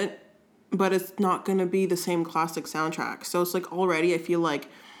remake it, but it's not gonna be the same classic soundtrack. So it's like already I feel like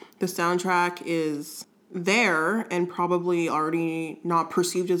the soundtrack is there and probably already not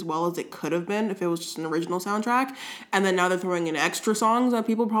perceived as well as it could have been if it was just an original soundtrack, and then now they're throwing in extra songs that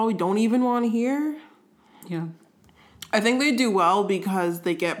people probably don't even want to hear. Yeah. I think they do well because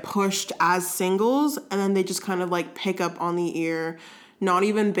they get pushed as singles and then they just kind of like pick up on the ear, not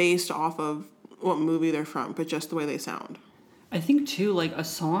even based off of what movie they're from, but just the way they sound. I think too, like a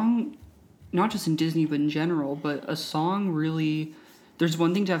song, not just in Disney but in general, but a song really, there's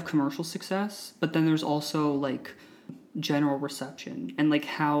one thing to have commercial success, but then there's also like general reception and like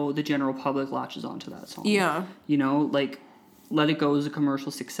how the general public latches onto that song. Yeah. You know, like Let It Go is a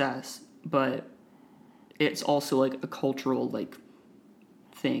commercial success, but it's also like a cultural like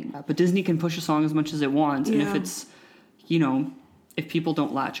thing. But Disney can push a song as much as it wants, and if it's, you know, if people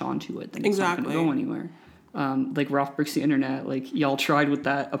don't latch onto it, then it's not going to go anywhere. Like Ralph Breaks the Internet, like y'all tried with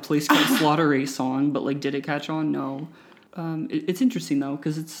that A Place Called Slaughter Race song, but like did it catch on? No. It's interesting though,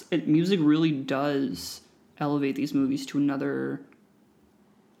 because music really does elevate these movies to another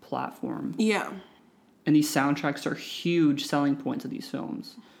platform. Yeah. And these soundtracks are huge selling points of these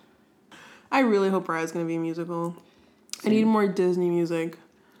films. I really hope Raya's going to be a musical. Same. I need more Disney music.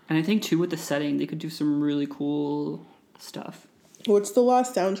 And I think too with the setting, they could do some really cool stuff. What's the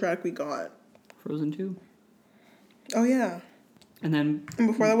last soundtrack we got? Frozen 2. Oh yeah. And then And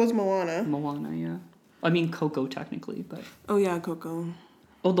before that was Moana. Moana, yeah. I mean Coco technically, but Oh yeah, Coco.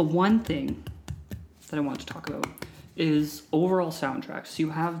 oh, the one thing that I want to talk about is overall soundtracks. So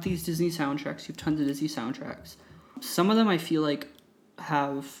you have these Disney soundtracks, you have tons of Disney soundtracks. Some of them I feel like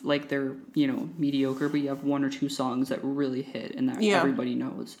have, like, they're, you know, mediocre, but you have one or two songs that really hit and that everybody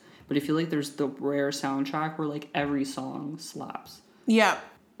knows. But I feel like there's the rare soundtrack where, like, every song slaps. Yeah.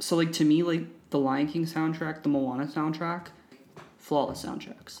 So, like, to me, like, the Lion King soundtrack, the Moana soundtrack, flawless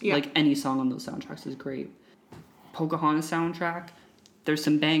soundtracks. Yeah. Like, any song on those soundtracks is great. Pocahontas soundtrack, there's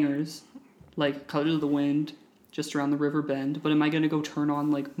some bangers, like Colors of the Wind, Just Around the River Bend, but am I going to go turn on,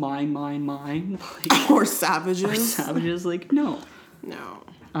 like, Mine, like, Or Savages. or Savages? Like, no. No.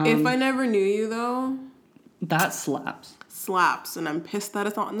 If I Never Knew You, though, That slaps. slaps. And I'm pissed that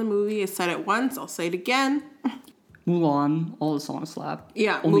it's not in the movie. I said it once. I'll say it again. Mulan, all the songs slap.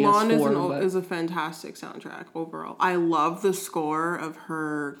 Yeah, Only has Mulan four, is a fantastic soundtrack overall. I love the score of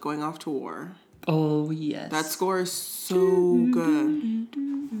her going off to war. Oh, yes. That score is so good.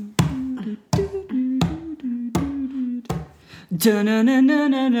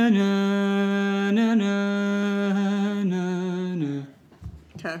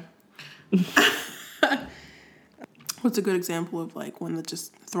 Okay. What's a good example of like one that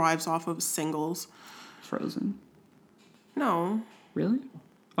just thrives off of singles? Frozen. No. Really?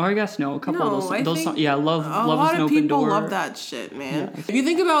 Oh, I guess no. A couple of those songs. Yeah, Love is an Open Door. A lot of people love that shit, man. Yeah. If you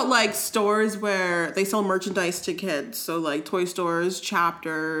think about like stores where they sell merchandise to kids, so like toy stores,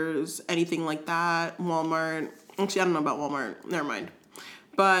 Chapters, anything like that, Walmart. Actually, I don't know about Walmart. Never mind.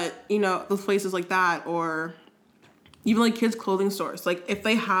 But, you know, those places like that, or even like kids' clothing stores. Like if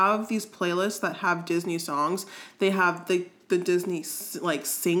they have these playlists that have Disney songs, they have the Disney like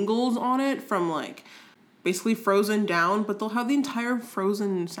singles on it from like basically Frozen down, but they'll have the entire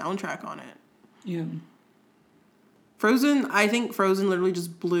Frozen soundtrack on it. Yeah. I think Frozen literally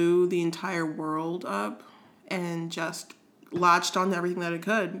just blew the entire world up and just latched onto everything that it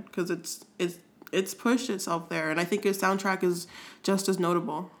could because it's pushed itself there, and I think its soundtrack is just as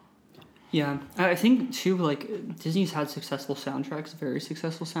notable. Yeah, I think too, like, Disney's had successful soundtracks, very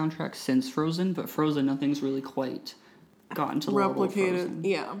successful soundtracks since Frozen, but Frozen, nothing's really quite gotten to the level of Frozen.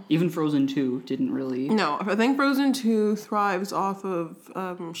 Yeah. Even Frozen 2 didn't really. No, I think Frozen 2 thrives off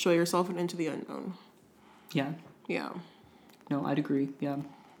of Show Yourself and Into the Unknown. Yeah. Yeah. No, I'd agree, yeah.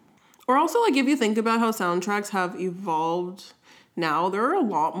 Or also, like, if you think about how soundtracks have evolved now, there are a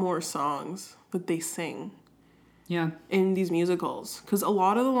lot more songs that they sing. Yeah. In these musicals. Because a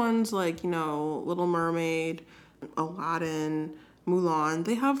lot of the ones like, you know, Little Mermaid, Aladdin, Mulan,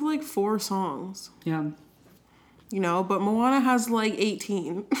 they have like 4 songs. Yeah. You know, but Moana has like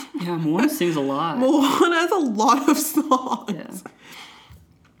 18. Yeah, Moana sings a lot. Moana has a lot of songs. Yeah.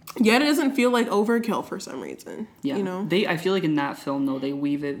 Yet it doesn't feel like overkill for some reason. Yeah. You know? I feel like in that film, though, they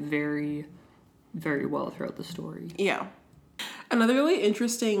weave it very, very well throughout the story. Yeah. Another really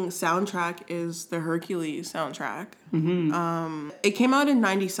interesting soundtrack is the Hercules soundtrack. It came out in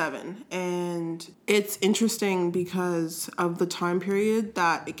 97, and it's interesting because of the time period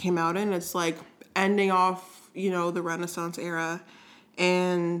that it came out in. It's like ending off, the Renaissance era,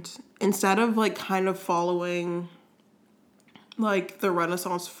 and instead of like kind of following like the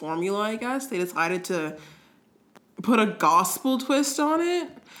Renaissance formula, I guess, they decided to put a gospel twist on it,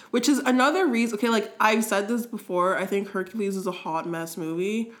 which is another reason. Okay, like I've said this before, I think Hercules is a hot mess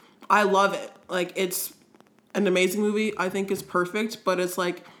movie. I love it. Like, it's an amazing movie. I think it's perfect, but it's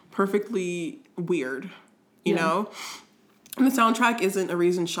like perfectly weird, you know? And the soundtrack isn't a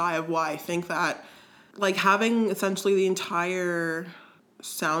reason shy of why I think that. Like, having essentially the entire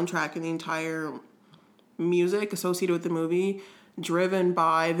soundtrack and the entire music associated with the movie driven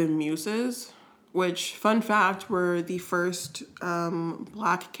by the Muses, which, fun fact, were the first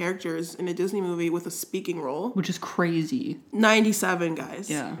black characters in a Disney movie with a speaking role. Which is crazy. 97, guys.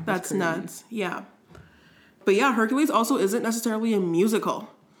 Yeah. That's nuts. Yeah. But yeah, Hercules also isn't necessarily a musical.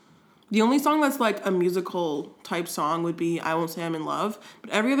 The only song that's like a musical type song would be I Won't Say I'm in Love. But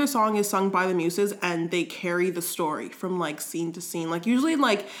every other song is sung by the Muses, and they carry the story from like scene to scene. Like usually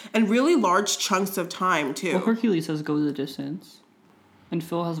and really large chunks of time too. Well, Hercules says Go the Distance. And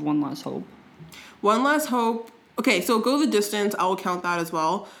Phil has One Last Hope. One Last Hope. Okay, so Go the Distance, I will count that as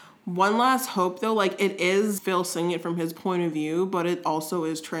well. One Last Hope, though, like, it is Phil singing it from his point of view, but it also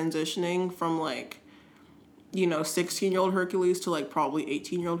is transitioning from, like, 16-year-old Hercules to, like, probably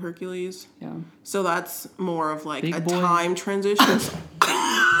 18-year-old Hercules. Yeah. So that's more of, like, Big a boy. time transition.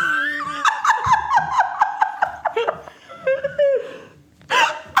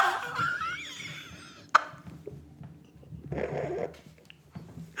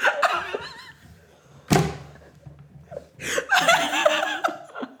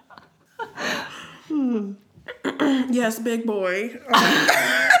 Yes, big boy.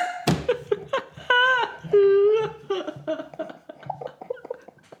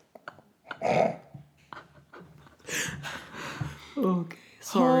 Okay,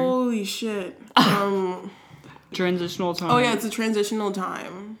 sorry. Holy shit. Transitional time. Oh yeah, it's a transitional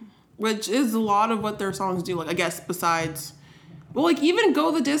time, which is a lot of what their songs do. Like, I guess besides, well, like even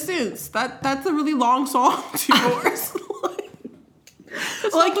Go the Distance. That's a really long song too.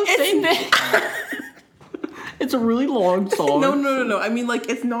 Like the same thing. It's a really long song. No. I mean, like,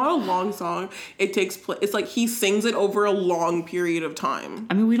 it's not a long song. It takes place. It's like he sings it over a long period of time.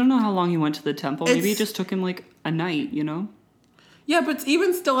 I mean, we don't know how long he went to the temple. Maybe it just took him like a night, Yeah, but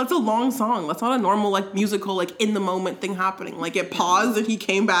even still, it's a long song. That's not a normal, like, musical, like, in the moment thing happening. Like, it paused and he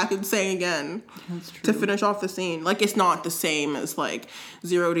came back and sang again. That's true. To finish off the scene. Like, it's not the same as, like,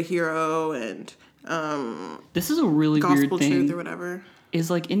 Zero to Hero and This is a really weird Gospel thing. Truth or whatever. Is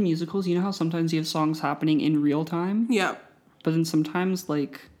like in musicals, you know how sometimes you have songs happening in real time? Yeah. But then sometimes,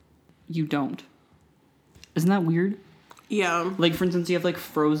 like, you don't. Isn't that weird? Yeah. Like, for instance, you have, like,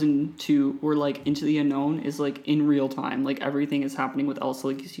 Frozen 2, where, like, Into the Unknown is, like, in real time. Like, everything is happening with Elsa.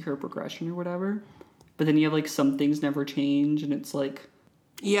 Like, you see her progression or whatever. But then you have, like, some things never change, and it's, like...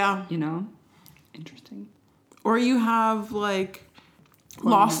 Yeah. Interesting. Or you have, like,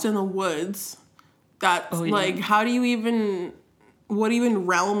 Lost in the Woods. That's, like, how do you even... What even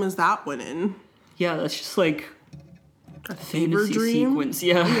realm is that one in? Yeah, that's just, like... A fever dream? Sequence.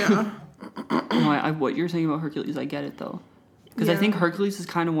 Yeah. Yeah. No, what you're saying about Hercules, I get it, though. Because I think Hercules is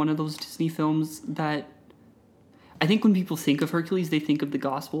kind of one of those Disney films that... I think when people think of Hercules, they think of the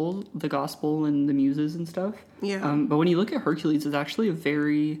gospel and the Muses and stuff. Yeah. But when you look at Hercules, it's actually a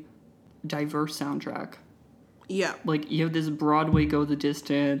very diverse soundtrack. Yeah. Like, you have this Broadway Go the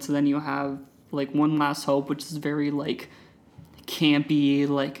Distance, and then you have, like, One Last Hope, which is very, like, campy,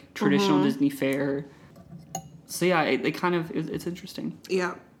 like, traditional Disney fare. So, yeah, it's interesting.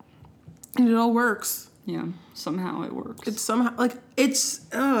 Yeah. And it all works. Yeah, somehow it works. It's somehow, like, it's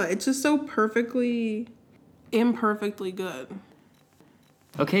just so imperfectly good.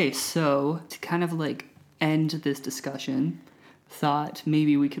 Okay, so to kind of, like, end this discussion, thought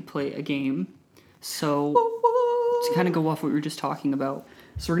maybe we could play a game. So, to kind of go off what we were just talking about.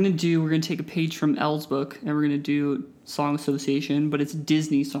 So we're going to take a page from Elle's book, and we're going to do song association, but it's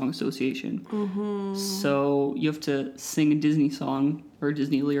Disney song association. Mm-hmm. So you have to sing a Disney song or a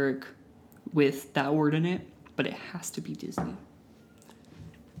Disney lyric with that word in it, but it has to be Disney.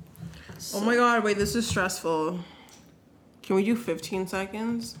 So. Oh my god, wait, this is stressful. Can we do 15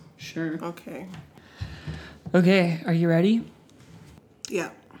 seconds? Sure. Okay. Okay, are you ready? Yeah.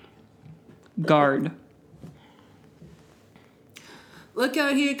 Guard. Look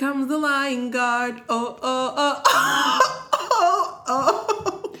out, here comes the lion guard. Oh, oh, oh, oh,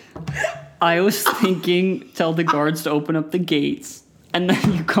 oh, oh. I was thinking, tell the guards to open up the gates, and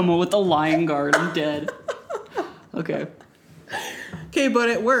then you come up with a lion guard. I'm dead. Okay. Okay, but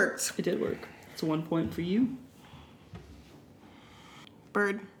it worked. It did work. It's 1 point for you.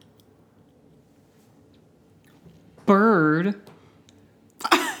 Bird. Bird.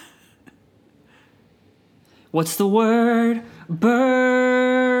 What's the word?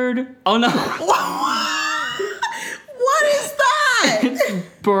 Bird. Oh no. What is that? It's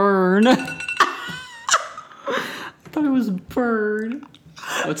burn. I thought it was bird.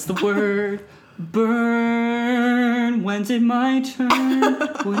 What's the word? Burn. When's it my turn?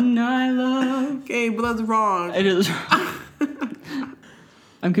 Wouldn't I love? Okay, but that's wrong. It is wrong.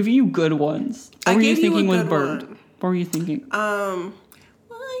 I'm giving you good ones. What were you thinking with bird? What were you thinking?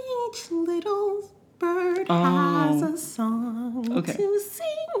 Each little bird has a song to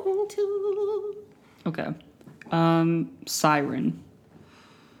sing to. Okay. Siren.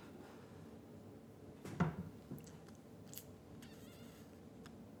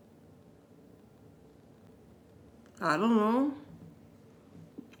 I don't know.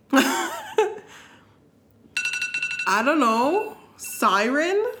 I don't know.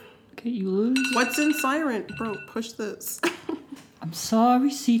 Siren? Okay, you lose. What's in Siren? Bro, push this. I'm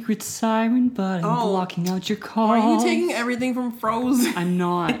sorry, secret siren, but I'm blocking out your calls. Why are you taking everything from Frozen? I'm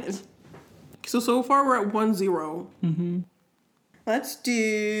not. So far we're at 1-0. Mm-hmm. Let's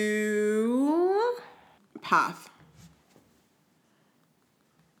do Path.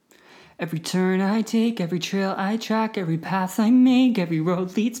 Every turn I take, every trail I track, every path I make, every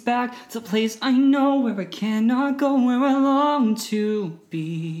road leads back to a place I know where I cannot go, where I long to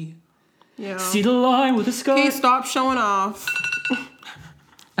be. Yeah. See the line with a scar. Okay, stop showing off.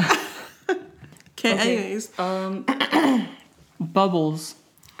 Okay, anyways. Bubbles.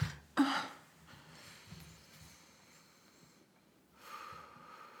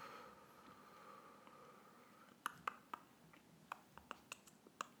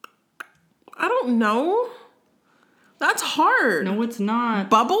 I don't know. That's hard. No, it's not.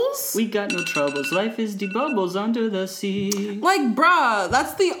 Bubbles? We got no troubles. Life is the bubbles under the sea. Like, bruh,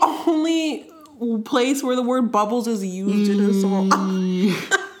 that's the only place where the word bubbles is used in a song.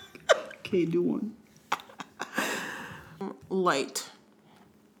 Okay, do one. Light.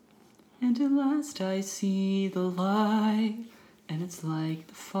 And at last I see the light, and it's like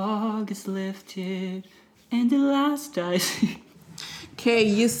the fog is lifted, and at last I see... Okay,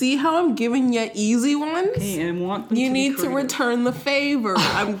 you see how I'm giving you easy ones? Okay, I want them You to be need to creative. return the favor.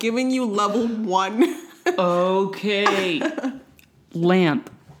 I'm giving you level 1. Okay.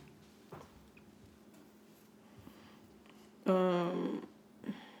 Lamp.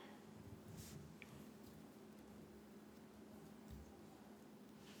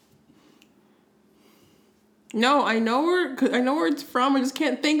 No, I know where it's from. I just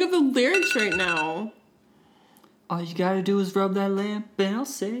can't think of the lyrics right now. All you gotta do is rub that lamp and I'll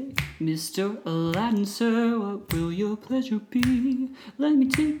say, Mr. Aladdin, sir, what will your pleasure be? Let me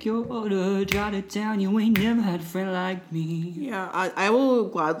take your order, jot it down, you ain't never had a friend like me. Yeah, I will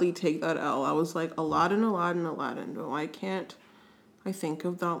gladly take that L. I was like, Aladdin, Aladdin, Aladdin. No, I can't. I think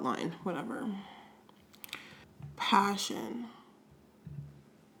of that line. Whatever. Passion.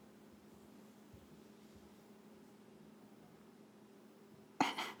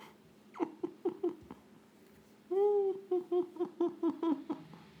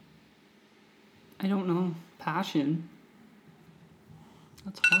 I don't know. Passion.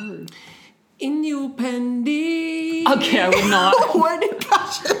 That's hard. Innupendi. Okay, I would not. Where did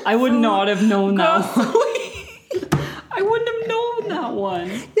passion? I would not have known that one. Grossly. I wouldn't have known that one.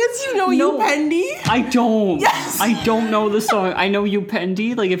 Yes, you know No. Upendi. I don't. Yes. I don't know the song. I know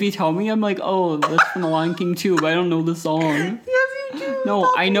Upendi. Like, if you tell me, I'm like, oh, that's from The Lion King too, but I don't know the song. Yes, you do. No,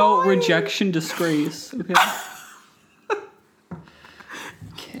 Stop I know lying. Rejection, Disgrace. Okay.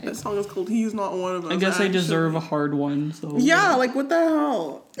 That song is called He's Not One of Us. I guess I actually. deserve a hard one, so. Yeah, like what the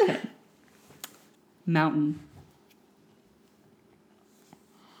hell? Mountain.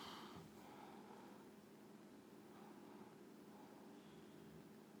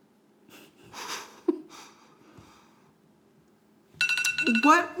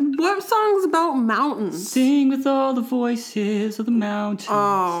 What song's about mountains? Sing with all the voices of the mountains.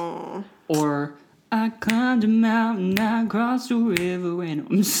 Oh. Or, I climbed a mountain, I crossed a river, and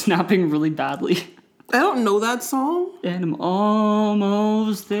I'm snapping really badly. I don't know that song. And I'm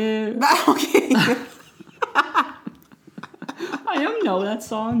almost there. Okay. I don't know that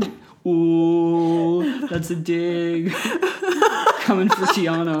song. Ooh, that's a dig. Coming for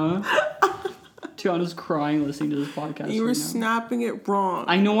Tiana. Tiana's crying listening to this podcast. You were right now. snapping it wrong.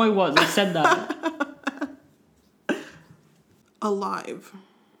 I know I was. I said that. Alive.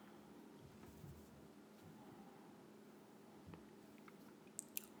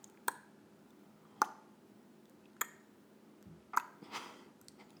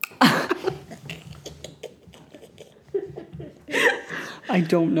 I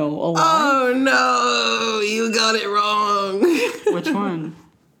don't know. Alive? Oh no, you got it wrong. Which one?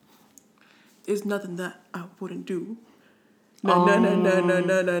 There's nothing that I wouldn't do. Na na na na na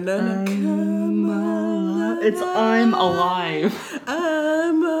na na na. Come alive. It's I'm alive.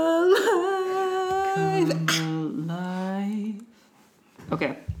 I'm alive. Come alive.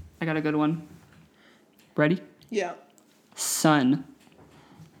 Okay, I got a good one. Ready? Yeah. Sun.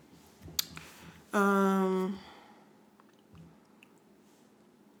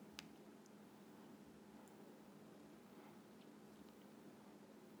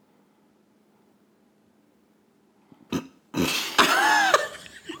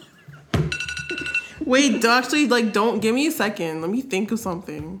 Wait, actually, don't give me a second. Let me think of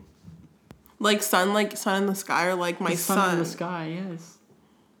something. Sun in the sky, or like my Sun in the sky, yes.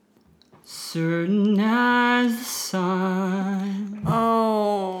 Certain as the sun.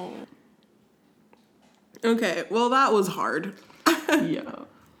 Oh. Okay, well, that was hard. Yeah.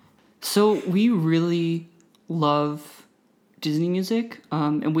 So we really love Disney music,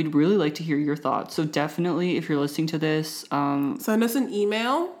 and we'd really like to hear your thoughts. So definitely, if you're listening to this, send us an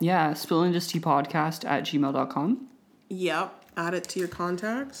email. Yeah, spillandistpodcast@gmail.com. Yep. Add it to your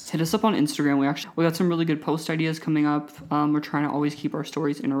contacts. Hit us up on Instagram. We got some really good post ideas coming up. We're trying to always keep our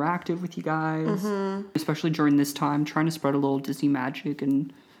stories interactive with you guys, especially during this time, trying to spread a little Disney magic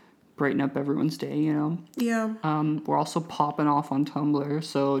and brighten up everyone's day, you know? Yeah. We're also popping off on Tumblr,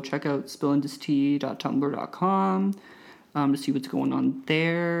 so check out spillandist.tumblr.com to see what's going on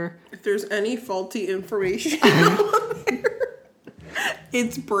there. If there's any faulty information on there,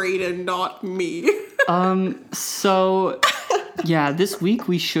 it's Brayden, not me. So... Yeah, this week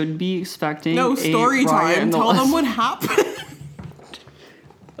we should be expecting story time. Tell them what happened.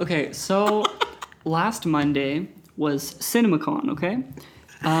 Okay, so last Monday was CinemaCon, okay?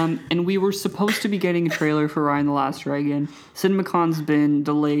 And we were supposed to be getting a trailer for Raya and the Last Dragon. CinemaCon's been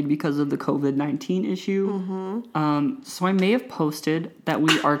delayed because of the COVID-19 issue. So I may have posted that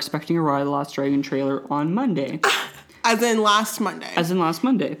we are expecting a Raya and the Last Dragon trailer on Monday. As in last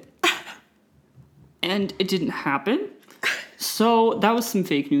Monday. And it didn't happen. So that was some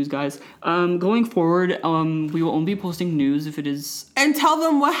fake news, guys. Going forward, we will only be posting news if it is... And tell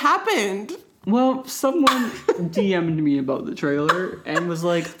them what happened. Well, someone DM'd me about the trailer and was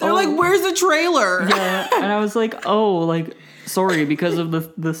like... They're like, where's the trailer? Yeah, and I was like, sorry, because of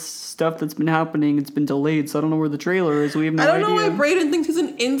the stuff that's been happening, it's been delayed, so I don't know where the trailer is. We have no idea. I don't know why Brayden thinks he's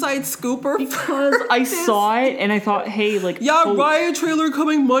an inside scooper. Because I saw it and I thought, hey, Raya trailer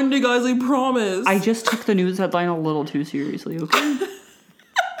coming Monday, guys, I promise. I just took the news headline a little too seriously, okay?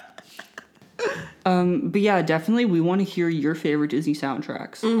 But yeah, definitely we want to hear your favorite Disney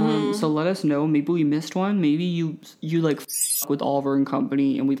soundtracks. So let us know. Maybe we missed one. Maybe you with Oliver and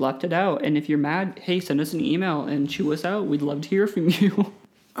Company and we left it out. And if you're mad, hey, send us an email and chew us out. We'd love to hear from you.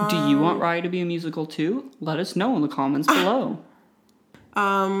 Do you want Raya to be a musical too? Let us know in the comments below.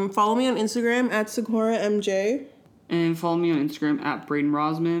 Follow me on Instagram at SakuraMJ. And follow me on Instagram at Brayden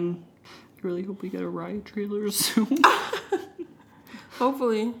Rosman. I really hope we get a Raya trailer soon.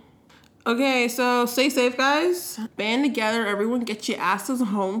 Hopefully. Okay, so stay safe, guys. Band together. Everyone get your asses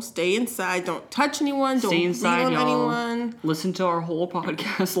home. Stay inside. Don't touch anyone. Stay inside, don't y'all. anyone. Listen to our whole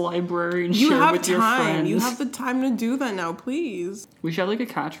podcast library and share with your friends. You have the time to do that now, please. We should have a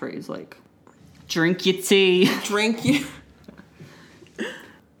catchphrase drink your tea.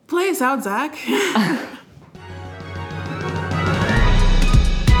 Play us out, Zach.